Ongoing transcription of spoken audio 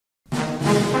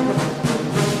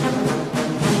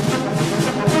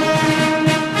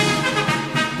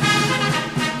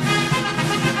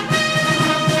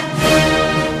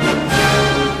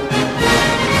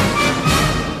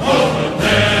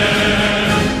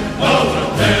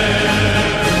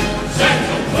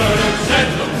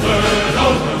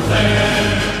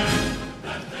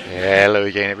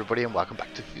everybody, and welcome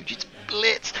back to WOT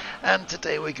Blitz. And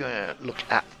today we're going to look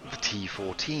at the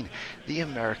T14, the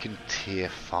American Tier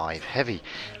V Heavy.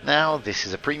 Now, this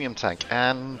is a premium tank,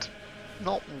 and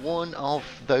not one of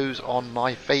those on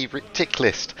my favourite tick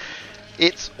list.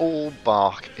 It's all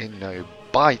bark and no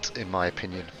bite, in my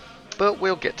opinion. But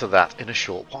we'll get to that in a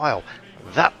short while.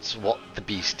 That's what the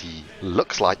beastie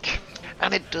looks like.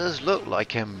 And it does look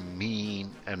like a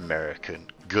mean American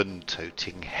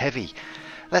gun-toting heavy.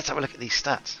 Let's have a look at these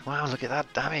stats. Wow, look at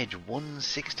that damage,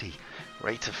 160.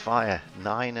 Rate of fire,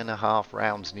 9.5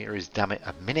 rounds near his damage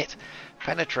a minute.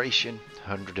 Penetration,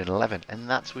 111. And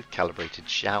that's with calibrated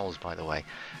shells, by the way.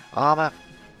 Armour,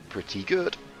 pretty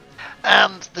good.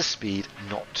 And the speed,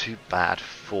 not too bad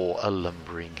for a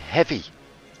lumbering heavy.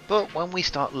 But when we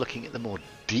start looking at the more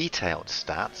detailed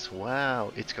stats,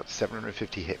 wow, it's got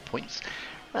 750 hit points.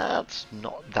 That's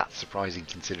not that surprising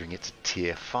considering it's a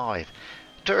Tier 5.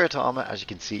 Turret armor, as you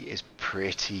can see, is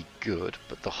pretty good,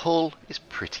 but the hull is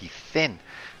pretty thin.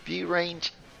 View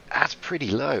range, that's pretty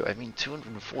low. I mean,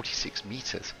 246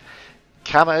 meters.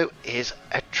 Camo is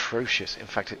atrocious. In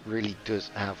fact, it really does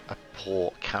have a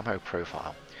poor camo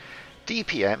profile.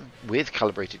 DPM with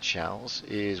calibrated shells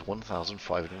is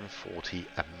 1,540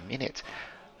 a minute,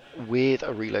 with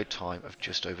a reload time of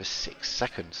just over 6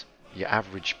 seconds. Your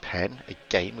average pen,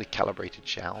 again with calibrated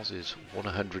shells, is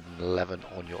 111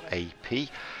 on your AP,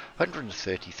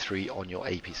 133 on your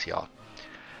APCR.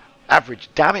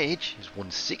 Average damage is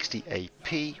 160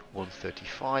 AP,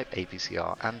 135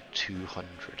 APCR, and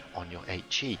 200 on your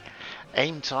HE.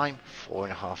 Aim time,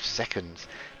 4.5 seconds.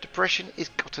 Depression is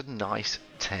got a nice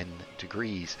 10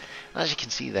 degrees. And as you can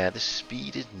see there, the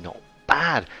speed is not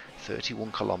bad.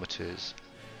 31 kilometers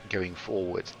going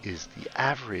forward is the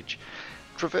average.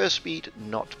 Traverse speed,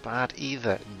 not bad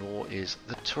either, nor is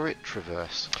the turret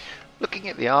traverse. Looking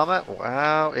at the armour,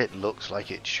 wow, it looks like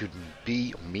it shouldn't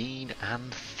be mean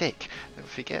and thick. Don't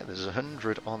forget, there's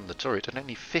 100 on the turret and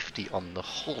only 50 on the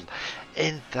hull,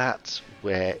 and that's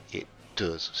where it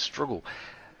does struggle.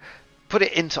 Put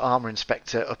it into Armour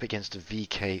Inspector up against a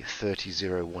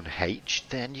VK3001H,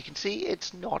 then you can see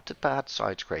it's not a bad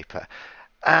side scraper.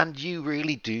 And you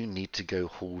really do need to go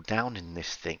hull down in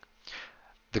this thing.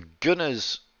 The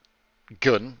gunner's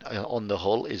gun on the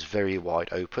hull is very wide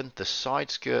open. The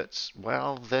side skirts,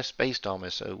 well, they're spaced armor,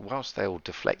 so whilst they'll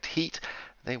deflect heat,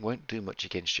 they won't do much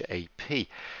against your AP.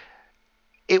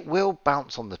 It will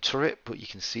bounce on the turret, but you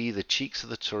can see the cheeks of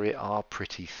the turret are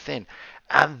pretty thin,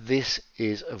 and this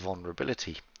is a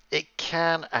vulnerability. It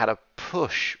can add a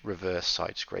push reverse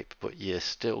side scrape, but you're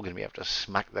still going to be able to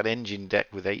smack that engine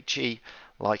deck with HE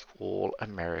like all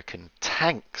American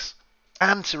tanks.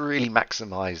 And to really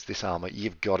maximize this armor,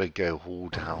 you've got to go hull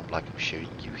down like I'm showing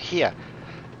you here.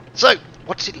 So,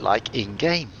 what's it like in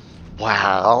game?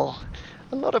 Well,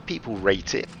 a lot of people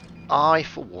rate it. I,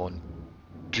 for one,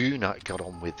 do not get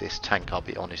on with this tank, I'll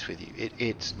be honest with you.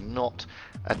 It's not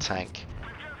a tank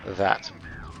that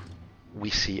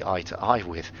we see eye to eye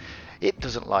with. It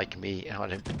doesn't like me, and I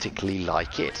don't particularly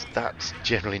like it. That's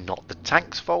generally not the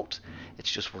tank's fault. It's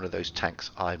just one of those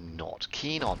tanks I'm not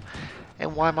keen on.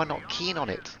 And why am I not keen on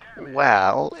it?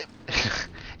 Well,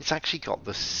 it's actually got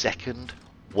the second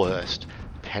worst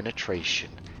penetration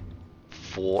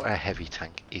for a heavy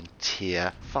tank in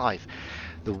Tier 5.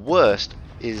 The worst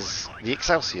is the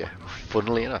Excelsior,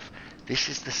 funnily enough. This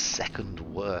is the second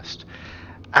worst.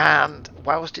 And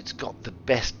whilst it's got the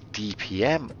best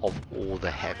DPM of all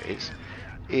the heavies,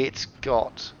 it's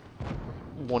got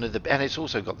one of the, and it's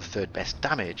also got the third best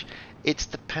damage. It's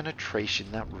the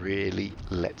penetration that really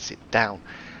lets it down.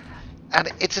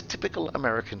 And it's a typical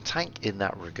American tank in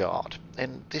that regard.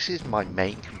 And this is my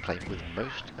main complaint with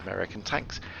most American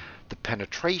tanks. The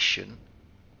penetration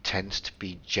tends to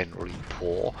be generally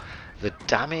poor, the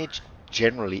damage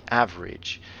generally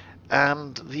average,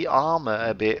 and the armor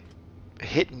a bit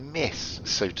hit and miss,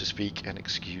 so to speak, and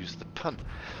excuse the pun.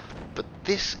 But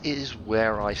this is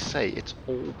where I say it's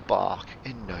all bark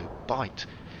and no bite.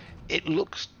 It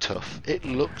looks tough, it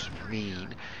looks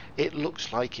mean, it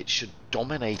looks like it should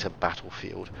dominate a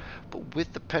battlefield, but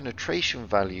with the penetration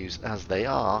values as they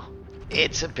are,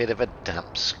 it's a bit of a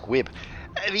damp squib.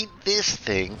 I mean, this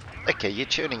thing, okay, you're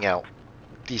churning out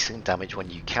decent damage when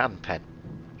you can pen,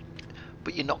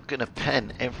 but you're not going to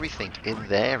pen everything. In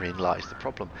therein lies the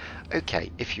problem.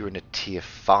 Okay, if you're in a Tier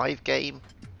 5 game,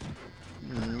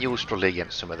 you'll struggle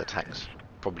against some of the tanks.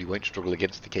 Probably won't struggle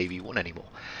against the KV-1 anymore.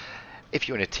 If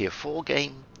you're in a Tier 4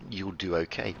 game, you'll do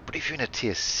okay. But if you're in a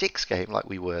Tier 6 game like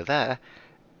we were there,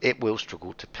 it will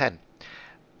struggle to pen.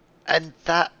 And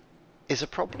that is a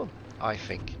problem, I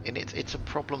think. And it's a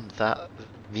problem that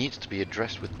needs to be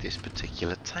addressed with this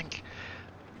particular tank.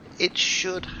 it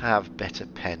should have better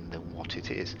pen than what it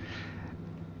is.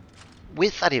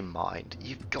 With that in mind,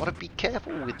 you've got to be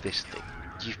careful with this thing.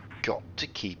 You've got to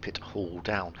keep it hull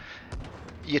down.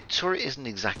 Your turret isn't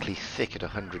exactly thick at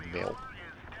 100 mil,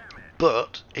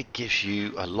 but it gives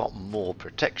you a lot more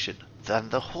protection than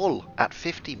the hull at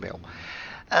 50 mil.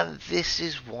 And this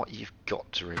is what you've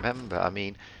got to remember. I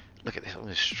mean, look at this, I'm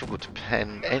going to struggle to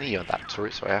pen any of that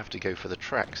turret, so I have to go for the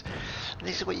tracks. And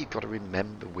this is what you've got to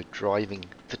remember with driving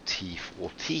the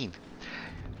T14.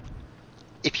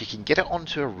 If you can get it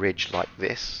onto a ridge like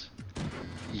this,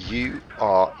 you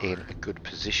are in a good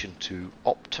position to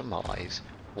optimize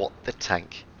what the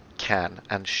tank can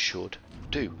and should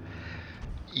do.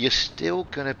 You're still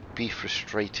going to be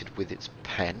frustrated with its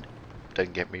pen,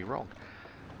 don't get me wrong,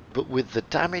 but with the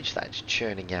damage that it's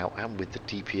churning out and with the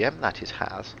DPM that it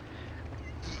has,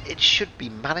 it should be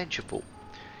manageable.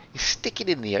 You stick it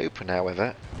in the open,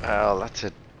 however, well, that's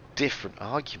a different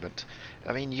argument.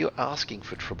 I mean, you're asking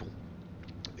for trouble.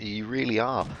 You really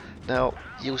are. Now,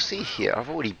 you'll see here, I've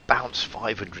already bounced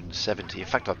 570. In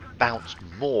fact, I've bounced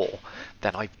more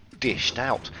than I've dished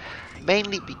out.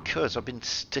 Mainly because I've been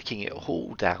sticking it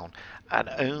all down and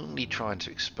only trying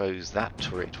to expose that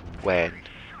turret when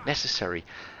necessary.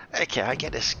 Okay, I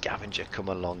get a scavenger come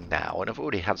along now, and I've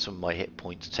already had some of my hit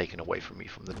points taken away from me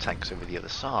from the tanks over the other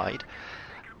side.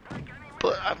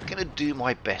 But I'm going to do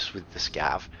my best with the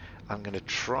scav. I'm going to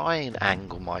try and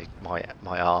angle my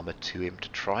armor to him to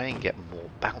try and get more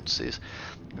bounces.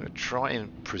 I'm going to try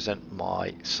and present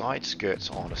my side skirts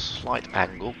on a slight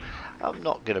angle. I'm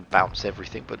not going to bounce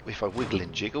everything, but if I wiggle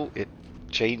and jiggle, it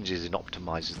changes and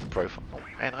optimizes the profile.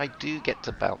 And I do get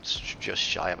to bounce just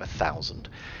shy of 1,000,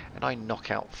 and I knock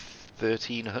out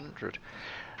 1,300.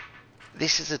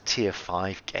 This is a tier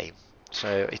 5 game,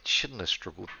 so it shouldn't have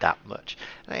struggled that much.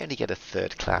 And I only get a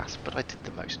 3rd class, but I did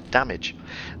the most damage.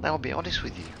 Now, I'll be honest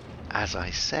with you, as I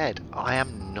said, I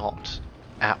am not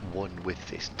at one with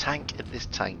this tank, and this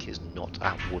tank is not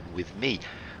at one with me.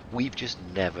 We've just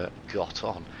never got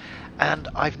on. And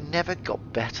I've never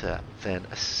got better than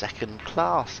a 2nd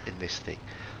class in this thing.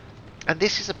 And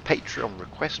this is a Patreon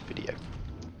request video.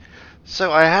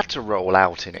 So I had to roll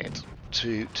out in it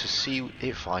to see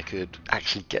if I could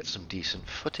actually get some decent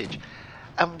footage.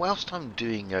 And whilst I'm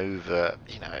doing over,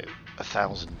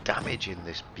 1,000 damage in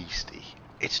this beastie,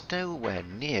 it's nowhere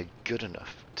near good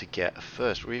enough to get a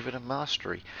 1st or even a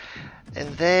mastery.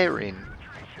 And therein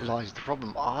lies the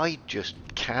problem. I just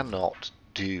cannot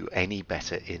do any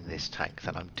better in this tank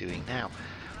than I'm doing now.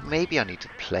 Maybe I need to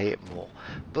play it more,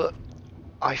 but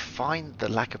I find the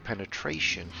lack of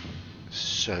penetration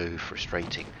so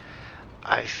frustrating.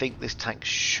 I think this tank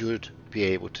should be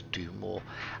able to do more,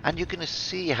 and you're going to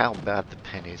see how bad the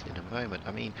pen is in a moment.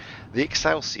 I mean, the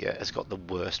Excelsior has got the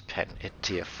worst pen at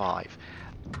tier 5,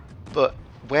 but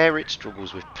where it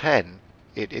struggles with pen,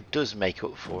 it does make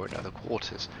up for in other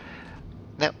quarters.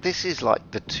 Now, this is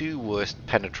like the 2 worst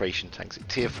penetration tanks at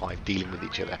tier 5 dealing with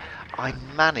each other. I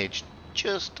managed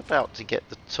just about to get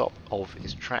the top of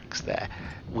his tracks there,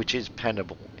 which is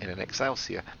pennable in an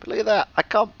Excelsior. But look at that, I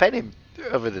can't pen him.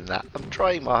 Other than that, I'm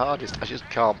trying my hardest, I just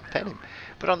can't pen him.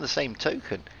 But on the same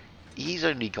token, he's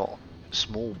only got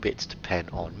small bits to pen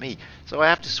on me, so I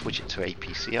have to switch it to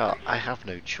APCR. I have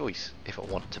no choice if I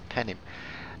want to pen him.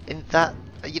 In that,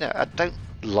 I don't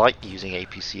like using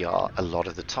APCR a lot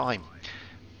of the time,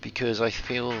 because I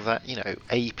feel that,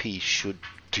 AP should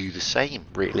do the same,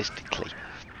 realistically.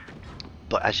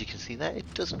 But as you can see there,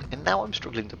 it doesn't. And now I'm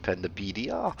struggling to pen the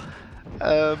BDR.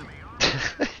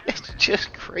 It's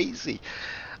just crazy.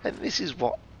 And this is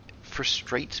what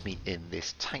frustrates me in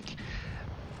this tank.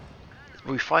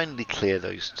 We finally clear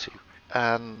those 2.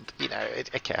 And,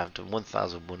 okay, I've done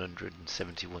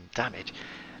 1,171 damage.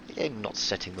 I'm not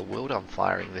setting the world on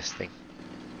fire in this thing.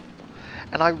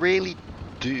 And I really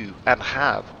do and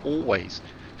have always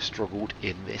struggled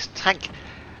in this tank.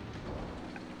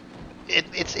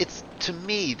 It's to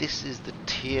me, this is the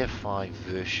tier 5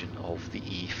 version of the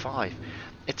E5.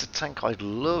 It's a tank I'd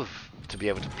love to be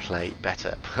able to play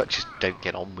better, but I just don't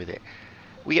get on with it.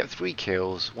 We get 3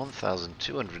 kills,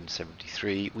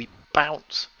 1,273, we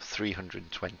bounce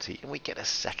 320, and we get a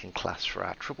 2nd class for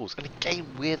our troubles. And again,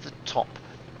 we're the top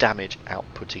damage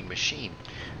outputting machine.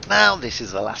 Now this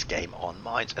is the last game on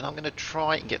mines, and I'm going to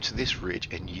try and get to this ridge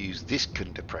and use this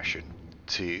gun depression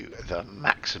to the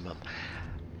maximum.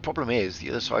 Problem is,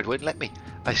 the other side won't let me.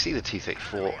 I see the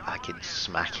T-34, I can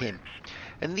smack him.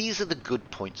 And these are the good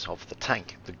points of the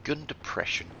tank. The gun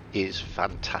depression is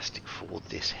fantastic for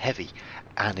this heavy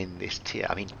and in this tier.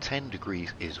 I mean, 10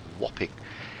 degrees is whopping.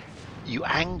 You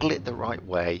angle it the right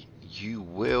way, you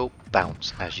will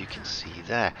bounce, as you can see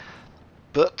there.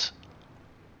 But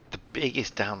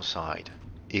biggest downside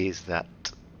is that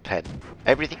pen.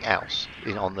 Everything else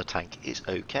on the tank is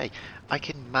okay. I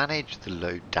can manage the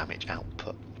low damage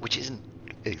output, which isn't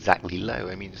exactly low.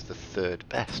 I mean, it's the third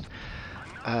best.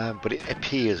 But it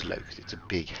appears low because it's a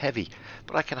big heavy.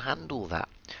 But I can handle that.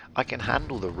 I can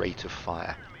handle the rate of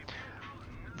fire.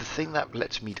 The thing that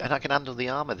lets me, and I can handle the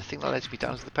armor. The thing that lets me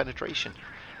down is the penetration.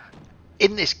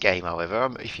 In this game,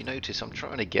 however, if you notice, I'm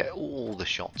trying to get all the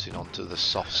shots in onto the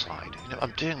soft side. You know,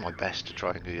 I'm doing my best to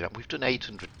try and do that. We've done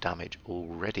 800 damage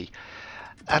already,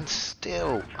 and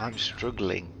still I'm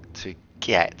struggling to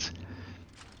get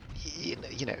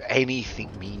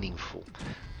anything meaningful.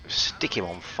 Stick him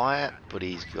on fire, but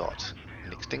he's got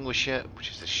an extinguisher, which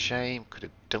is a shame. Could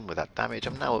have done with that damage.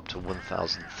 I'm now up to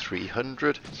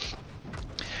 1,300.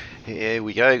 Here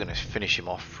we go, going to finish him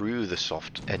off through the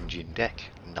soft engine deck.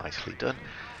 Nicely done.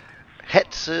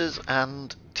 Hetzers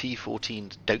and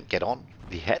T14s don't get on.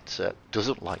 The Hetzer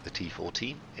doesn't like the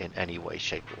T14 in any way,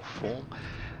 shape or form.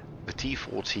 The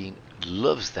T14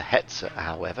 loves the Hetzer,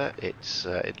 however.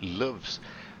 It loves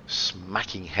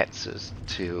smacking Hetzers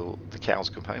till the cows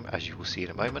come home, as you will see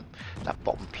in a moment. That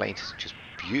bottom plate is just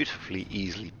beautifully,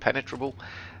 easily penetrable.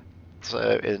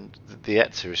 So, and the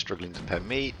Hetzer is struggling to pen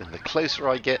me, and the closer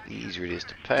I get, the easier it is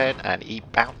to pen, and he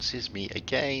bounces me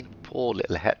again, poor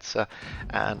little Hetzer,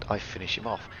 and I finish him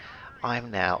off.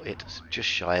 I'm now at just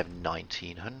shy of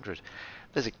 1900.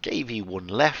 There's a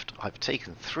KV1 left. I've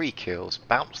taken 3 kills,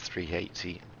 bounced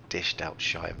 380, dished out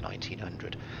shy of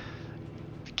 1900.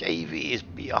 KV is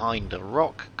behind a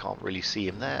rock, can't really see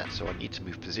him there, so I need to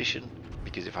move position,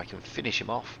 because if I can finish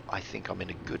him off, I think I'm in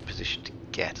a good position to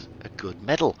get a good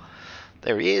medal.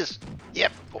 There he is.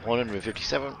 Yep,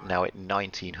 157, now at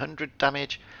 1900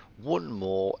 damage. One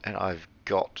more and I've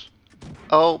got...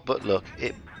 Oh, but look,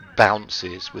 it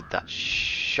bounces with that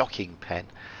shocking pen.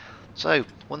 So,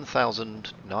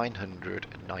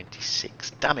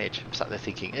 1996 damage. I'm sat there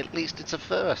thinking, at least it's a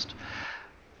first.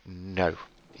 No,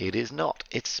 it is not.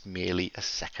 It's merely a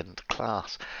second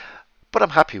class. But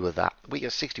I'm happy with that. We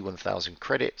get 61,000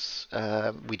 credits.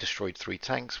 We destroyed 3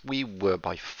 tanks. We were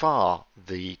by far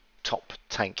the top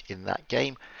tank in that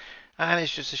game, and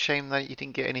it's just a shame that you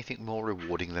didn't get anything more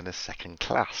rewarding than a second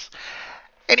class.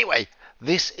 Anyway,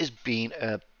 this has been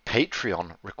a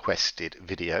Patreon requested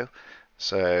video,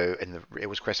 so it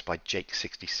was requested by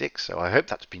Jake66, so I hope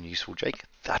that's been useful, Jake.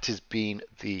 That has been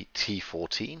the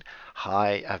T14.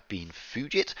 I have been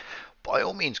Fujit. By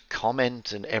all means,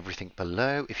 comment and everything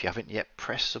below. If you haven't yet,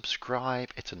 press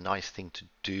subscribe. It's a nice thing to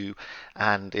do,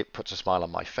 and it puts a smile on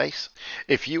my face.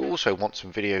 If you also want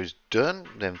some videos done,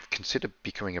 then consider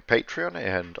becoming a Patreon,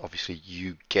 and obviously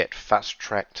you get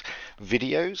fast-tracked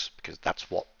videos, because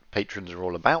that's what patrons are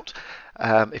all about.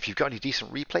 If you've got any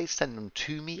decent replays, send them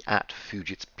to me at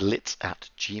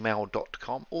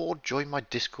fujitsblitz@gmail.com, or join my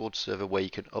Discord server where you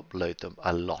can upload them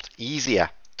a lot easier.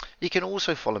 You can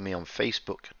also follow me on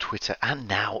Facebook, Twitter, and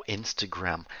now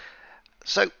Instagram.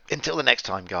 So, until the next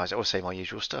time, guys, I will say my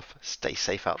usual stuff. Stay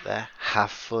safe out there,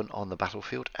 have fun on the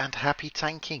battlefield, and happy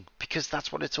tanking, because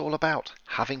that's what it's all about.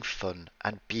 Having fun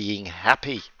and being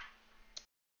happy.